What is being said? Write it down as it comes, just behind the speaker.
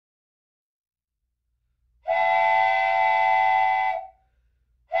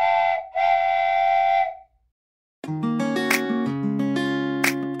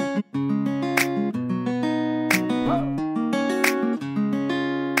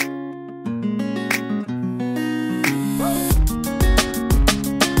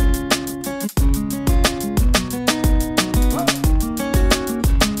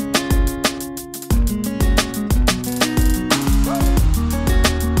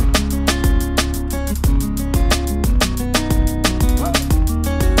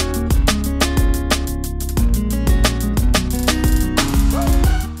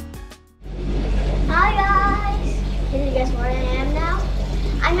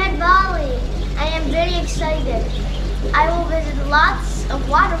at Bali. I am very excited. I will visit lots of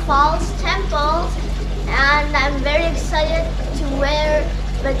waterfalls, temples, and I'm very excited to wear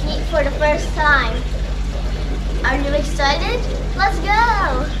Batik for the first time. Are you excited? Let's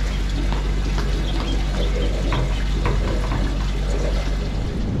go!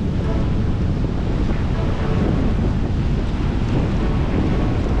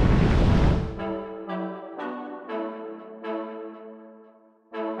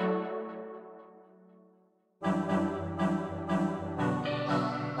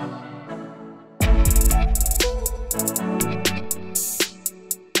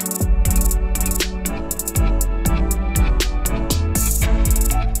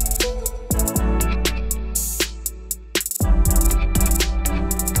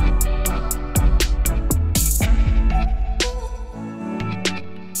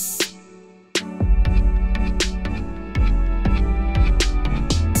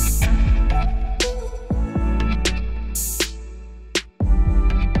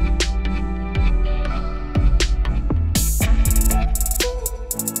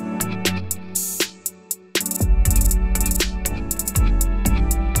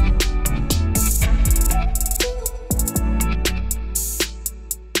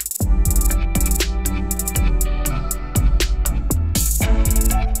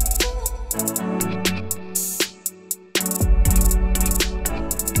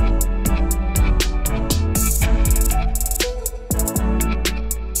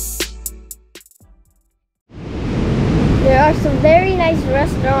 There are some very nice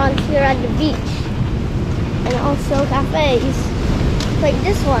restaurants here at the beach, and also cafes like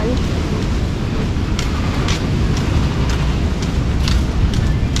this one.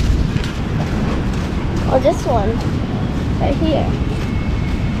 Or this one right here.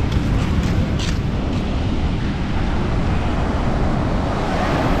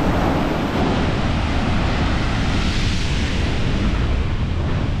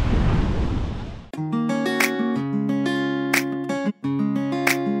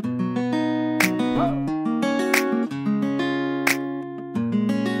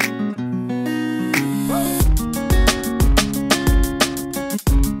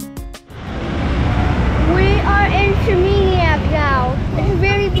 Seminyak now. It's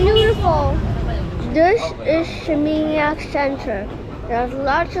very beautiful. This is Seminyak Center. There's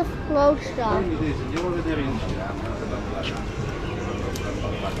lots of clothes stuff.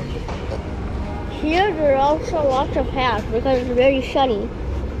 Here there are also lots of hats because it's very sunny.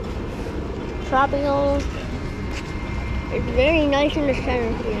 Tropical. It's very nice in the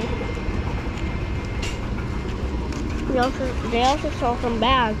center here. They also sell some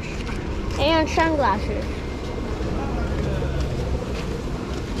bags and sunglasses.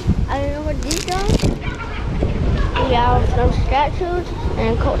 I don't know what these are. We have some statues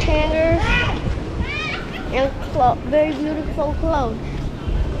and coat hangers and very beautiful clothes.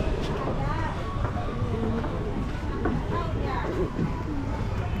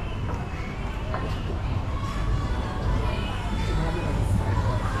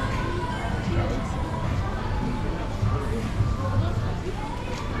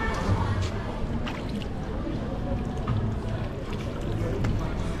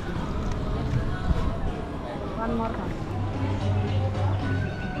 One more time.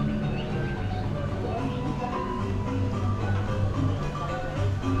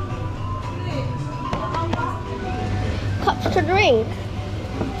 Cups to drink.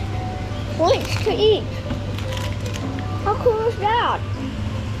 Plates to eat. How cool is that?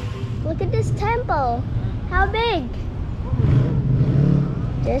 Look at this temple. How big?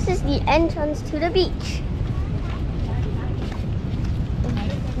 This is the entrance to the beach.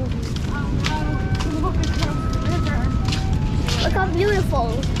 Look how beautiful.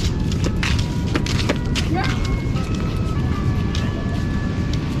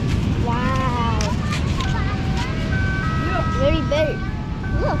 Wow. Very big.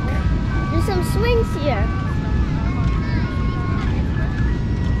 Look, there's some swings here.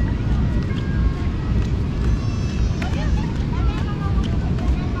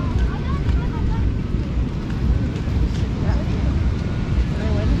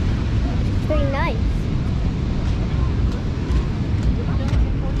 Very nice.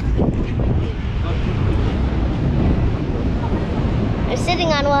 I'm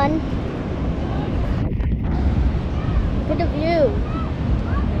sitting on one. Look at the view.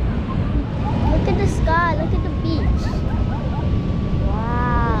 Look at the sky. Look at the beach.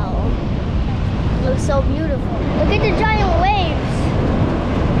 Wow. It looks so beautiful. Look at the giant waves.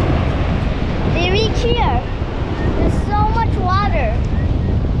 They reach here. There's so much water.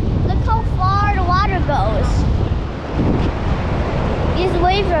 Look how far the water goes. These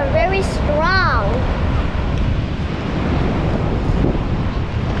waves are very strong.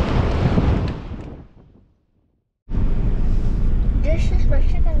 This is my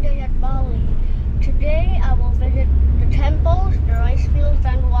second day at Bali. Today I will visit the temples, the rice fields,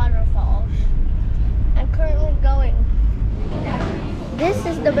 and waterfalls. I'm currently going. This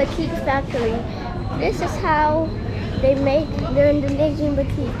is the Batik Factory. This is how they make their Indonesian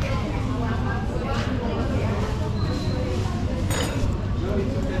batik.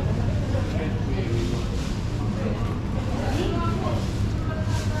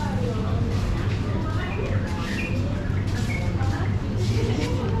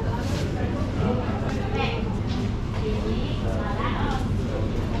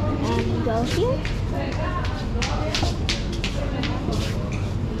 And go here.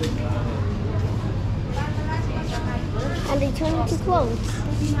 And they turn into clothes.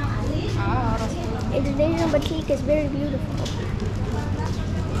 Indonesian batik is very beautiful.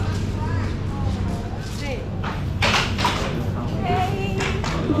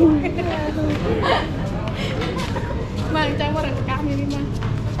 Mang, jangan mau rekam ini, Mang.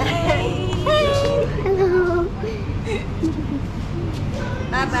 Hello.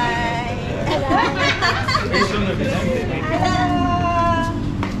 Bye-bye. Hello.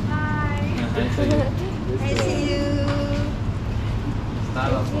 I see you.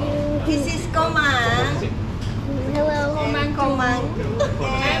 This is Komang. Hello. Komang.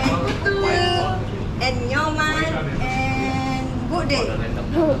 And Nyoman and Bude.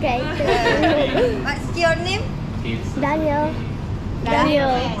 Okay. What's your name? Daniel.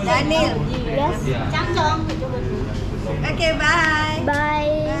 Daniel. Yes. Okay, bye.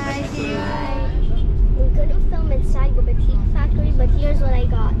 Bye. Bye. See you. We could have filmed inside the Batik Factory, but here's what I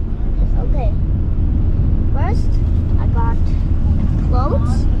got. Okay. First, I got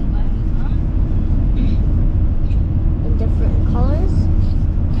clothes in different colors.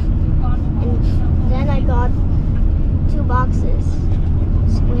 And then I got 2 boxes,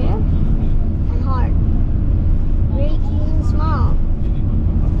 square and hard, big and small.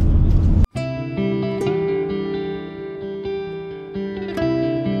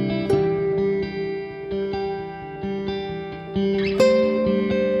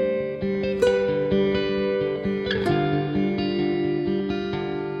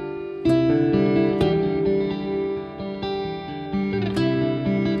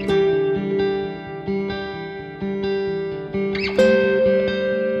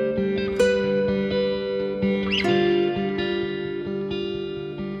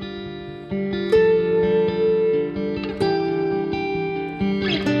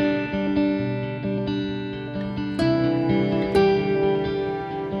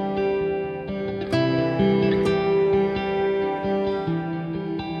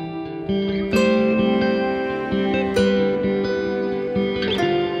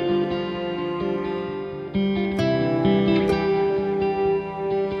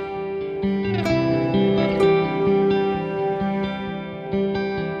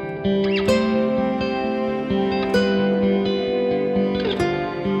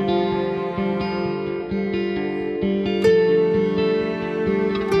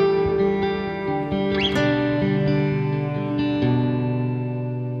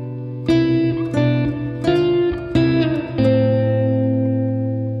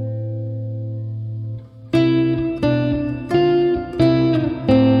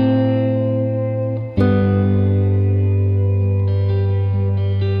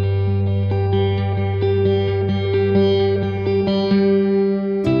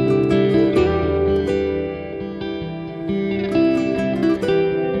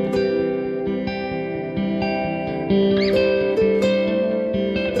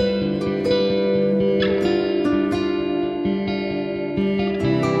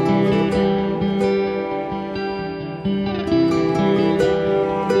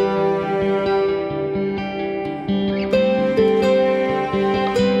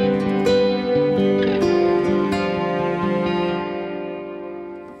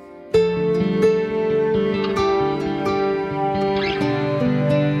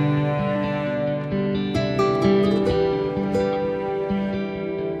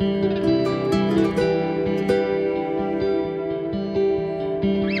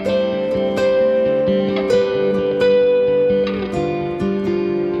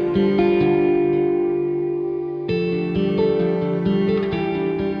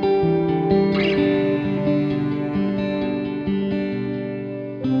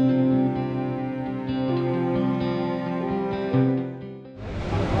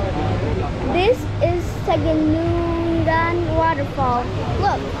 Tegenungan Waterfall.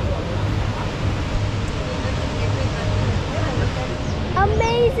 Look.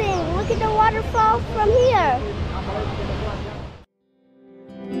 amazing. Look at the waterfall from here.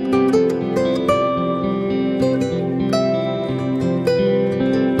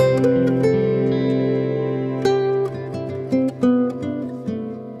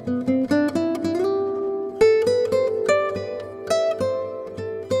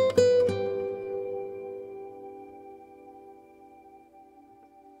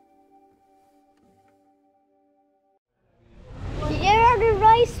 Here are the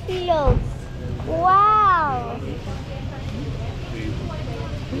rice fields. Wow.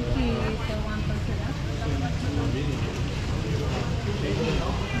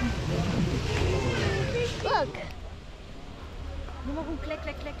 Look.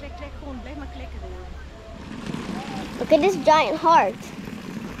 Look at this giant heart.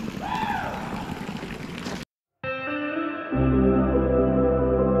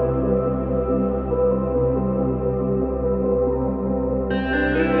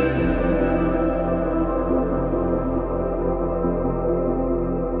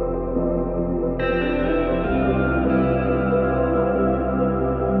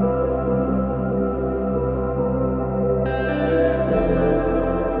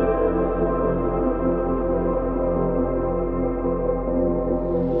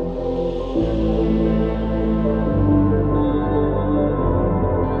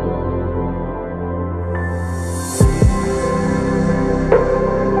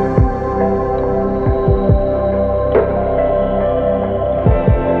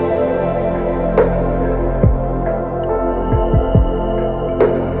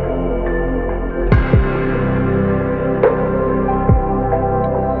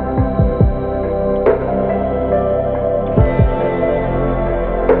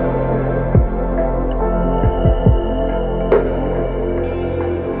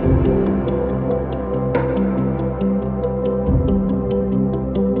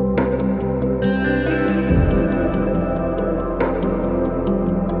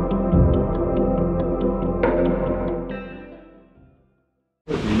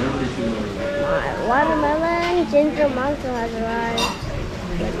 Watermelon ginger monster has arrived.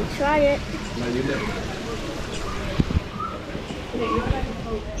 Let me try it.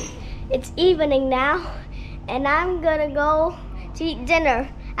 It's evening now, and I'm gonna go to eat dinner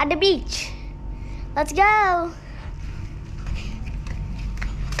at the beach. Let's go.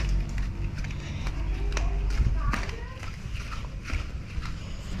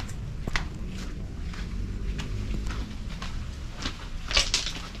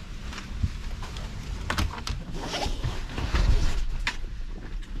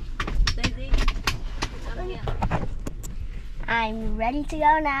 I'm ready to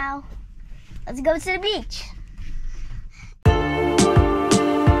go now. Let's go to the beach.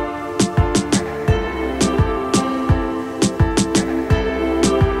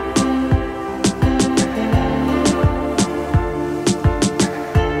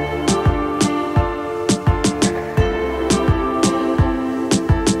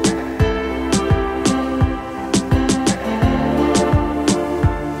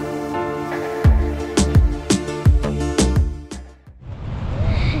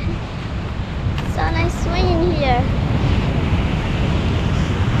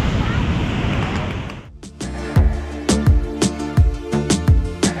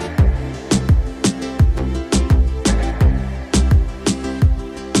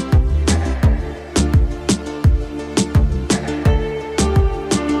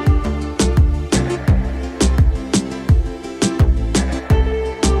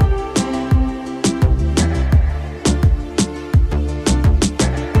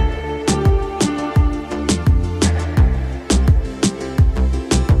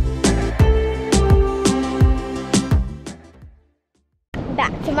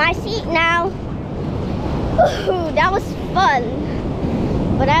 Back to my seat now. Ooh, that was fun,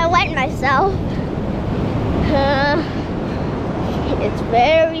 but I wet myself. It's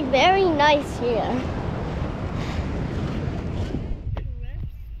very, very nice here.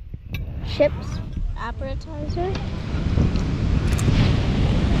 Chips appetizer.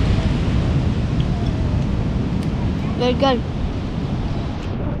 Very good.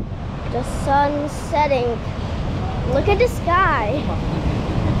 The sun's setting. Look at the sky.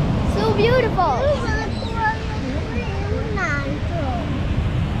 So beautiful.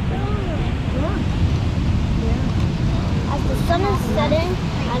 As the sun is setting,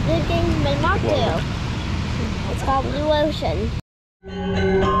 I'm drinking my mocktail. It's called Blue Ocean.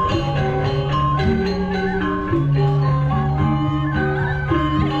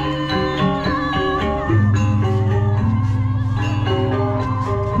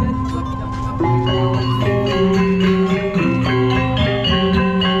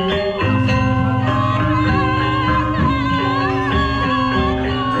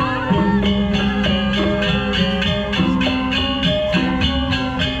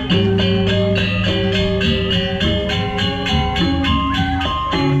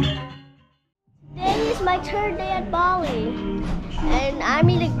 third day at Bali, and I'm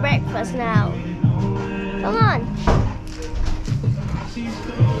eating breakfast now. Come on.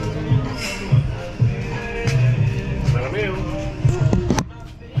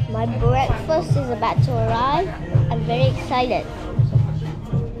 My breakfast is about to arrive. I'm very excited.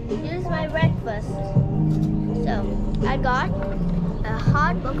 Here's my breakfast. So, I got a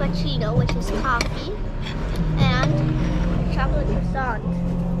hot mochaccino, which is coffee, and chocolate croissant.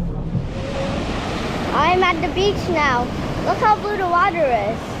 I'm at the beach now. Look how blue the water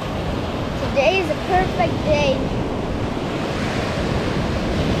is. Today is a perfect day.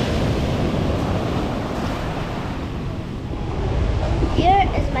 Here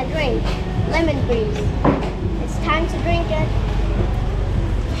is my drink, lemon breeze. It's time to drink it.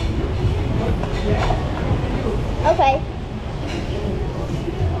 Okay.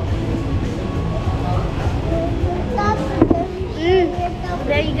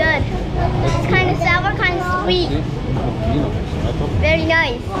 Very good. It's kind of sour, kind of sweet. Very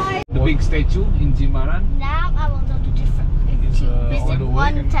nice. The big statue in Jimbaran. Now I will go to different. Visit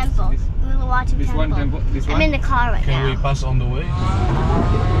one temple. We will watch a This temple. one temple. This I'm one. in the car right Can now. we pass on the way?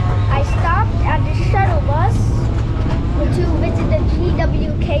 I stopped at the shuttle bus to visit the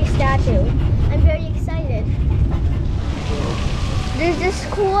GWK statue. I'm very excited. There's this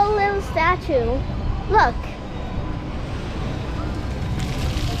cool little statue. Look.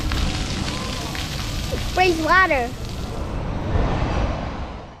 It sprays water.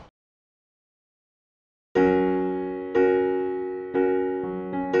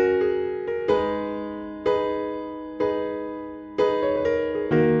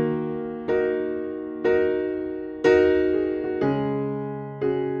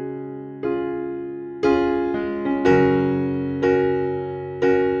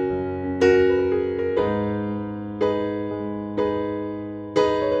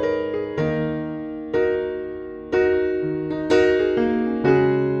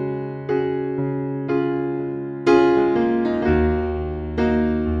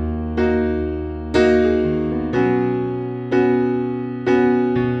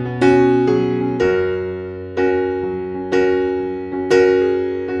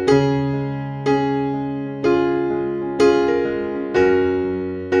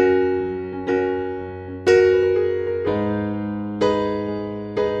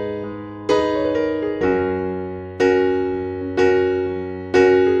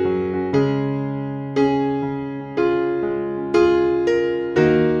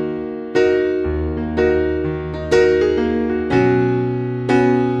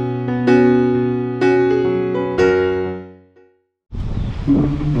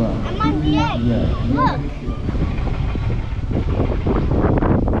 I'm on the egg. Look.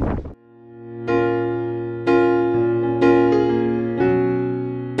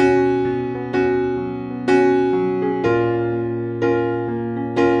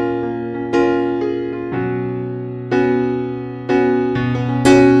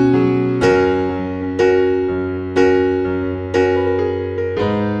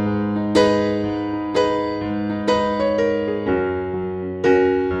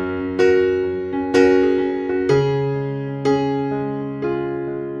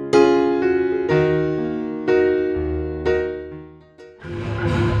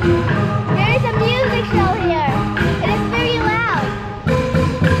 There is a music show here. It is very loud.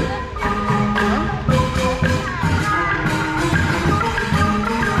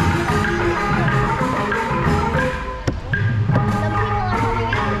 Some people are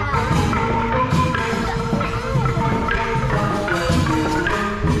coming out now.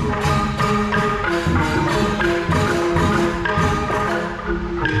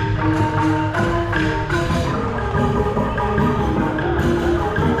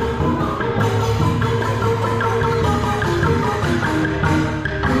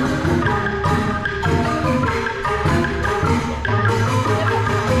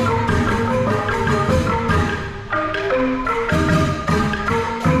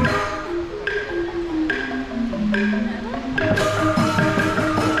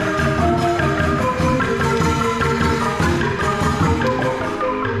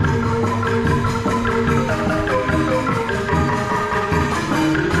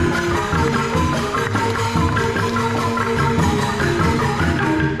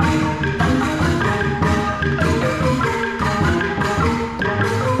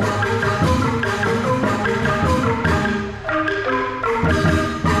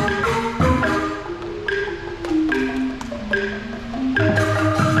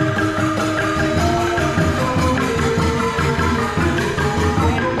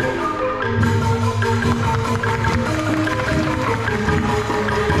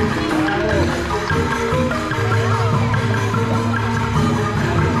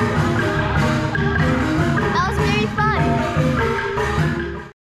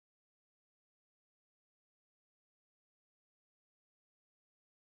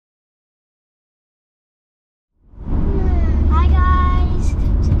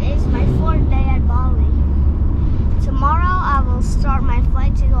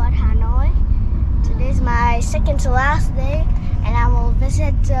 like to go to Hanoi. Today's my second to last day, and I will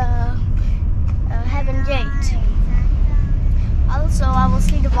visit Heaven Gate. Also, I will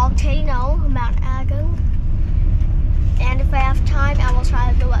see the volcano, Mount Agung. And if I have time, I will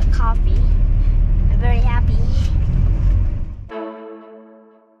try to do a coffee. I'm very happy.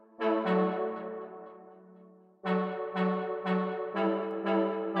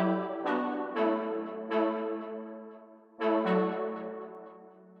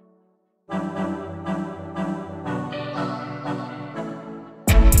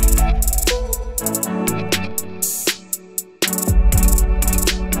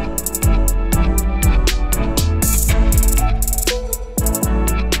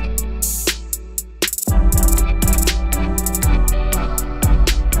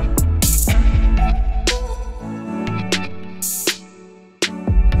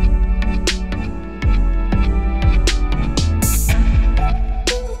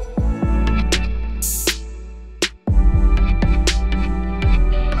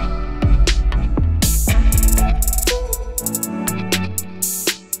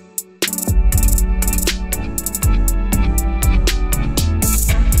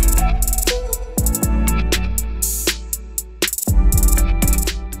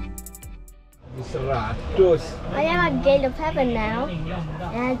 I am at Gate of Heaven now,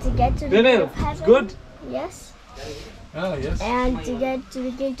 and to get to the Gate of Heaven, good. Yes. Oh yes. And to get to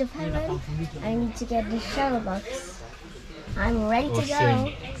the Gate of Heaven, I need to get the shuttle bus. I'm ready to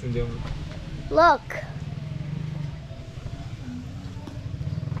go. Look.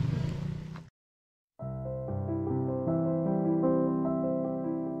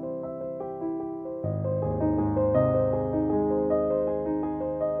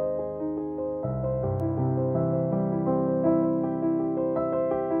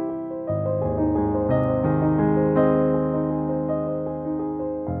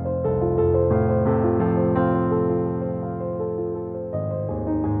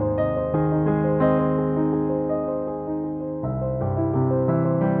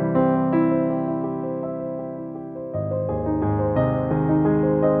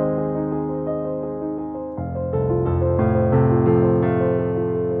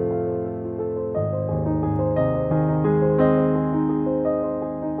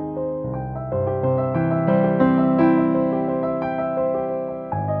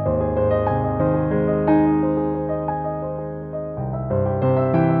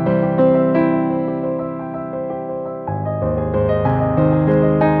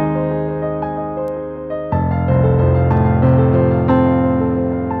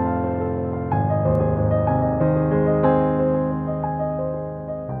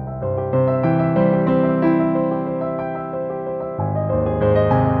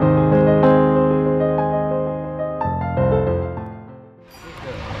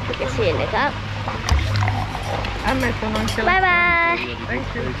 Bye bye.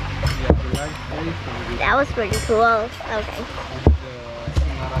 That was pretty cool. Okay.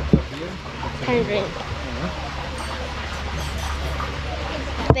 Can I drink?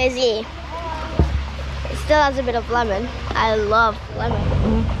 Busy. It still has a bit of lemon. I love lemon.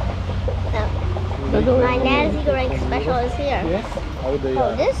 My Nancy Goreng special is here. Oh,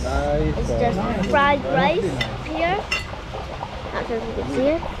 this is just fried rice here. Not sure if you can see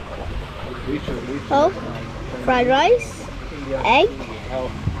it. Oh, fried rice, egg,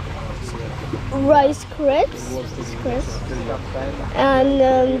 rice crisps,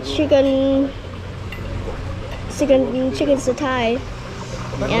 and chicken satay,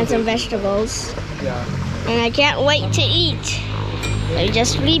 and some vegetables. And I can't wait to eat. I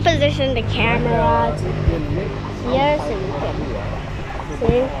just reposition the camera here so you can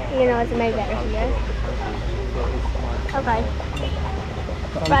see. You know, it's made better here. Okay.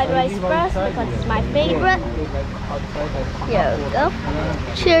 Fried rice first because it's my favorite. Here we go.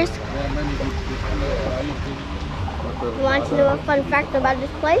 Cheers. You want to know a fun fact about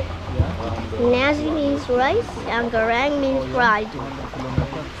this place? Nazi means rice and goreng means fried.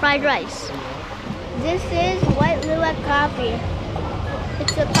 Fried rice. This is white luwak coffee.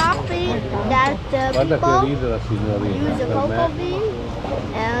 It's a coffee that people use a cocoa bean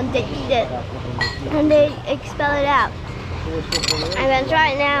and they eat it and they expel it out. I'm gonna try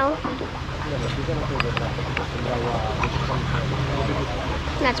it now.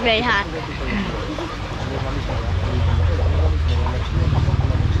 That's very hot.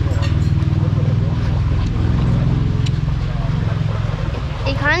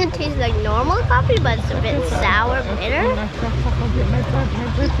 It kind of tastes like normal coffee, but it's a bit sour, bitter.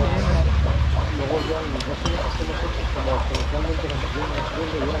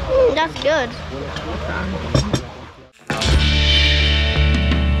 That's good.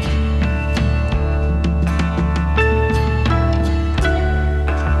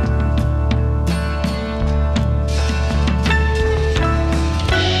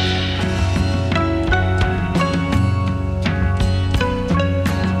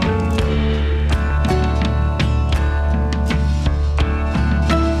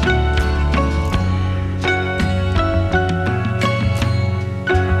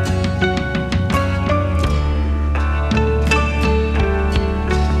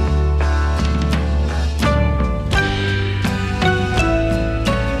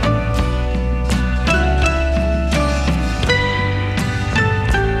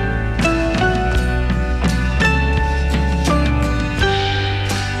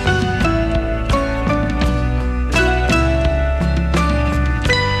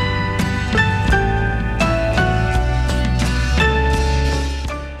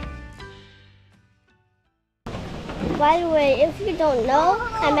 By the way, if you don't know,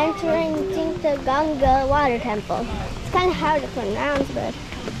 I'm entering the Gangga water temple. It's kind of hard to pronounce, but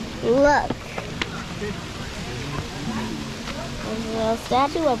look. There's a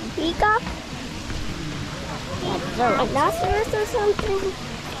statue of a peacock. That's a rhinoceros or something.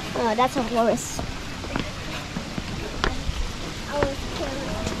 Oh, that's a horse. I was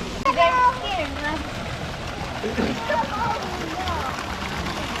scared.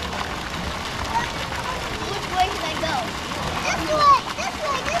 Which way should I go? This way, this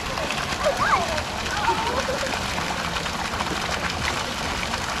way, this way. Oh, what?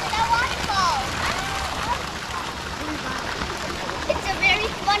 That waterfall. It's a very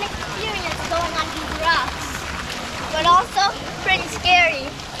fun experience going on these rocks, but also pretty scary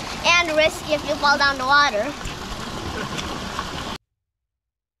and risky if you fall down the water.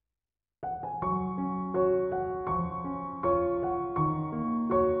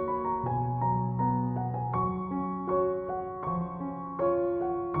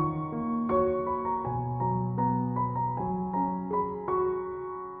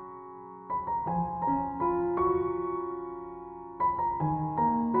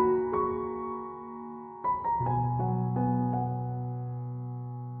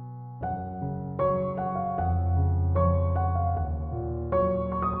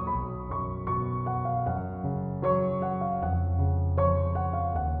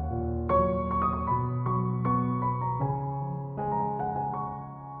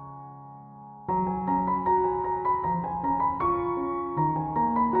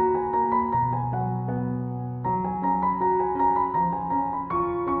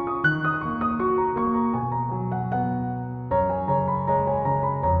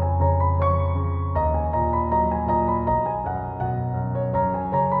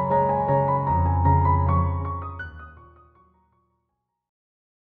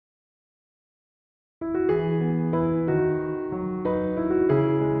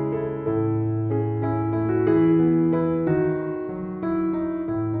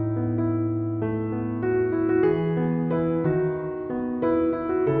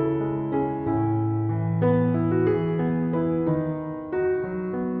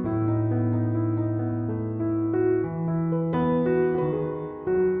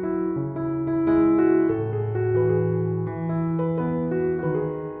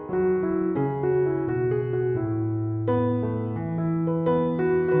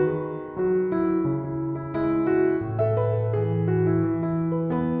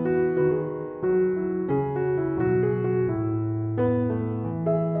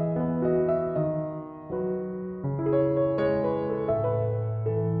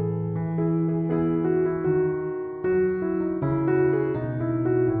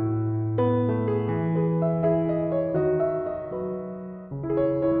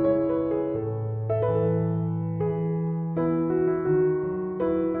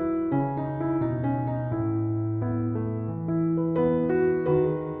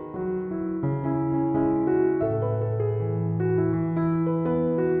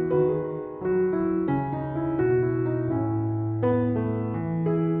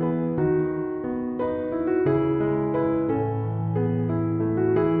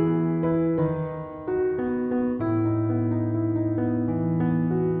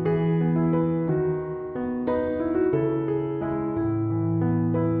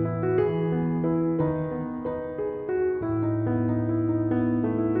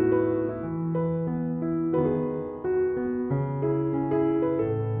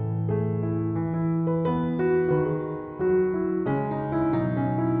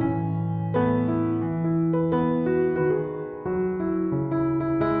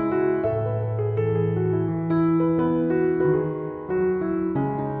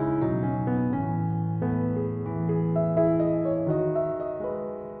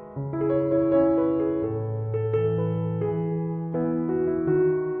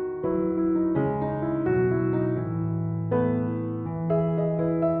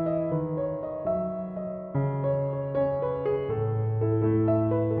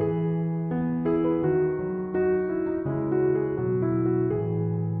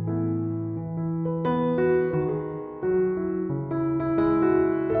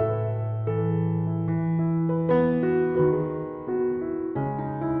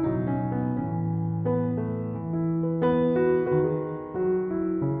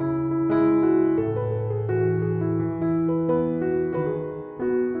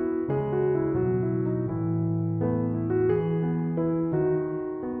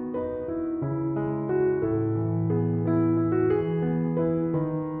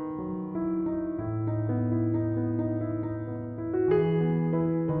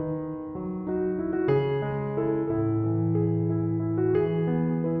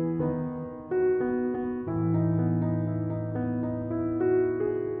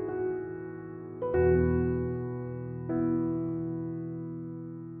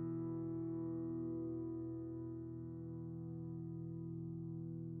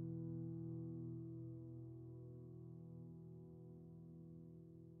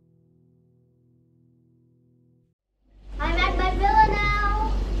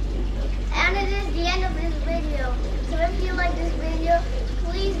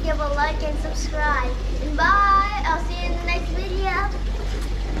 give a like and subscribe. And bye. I'll see you in the next video.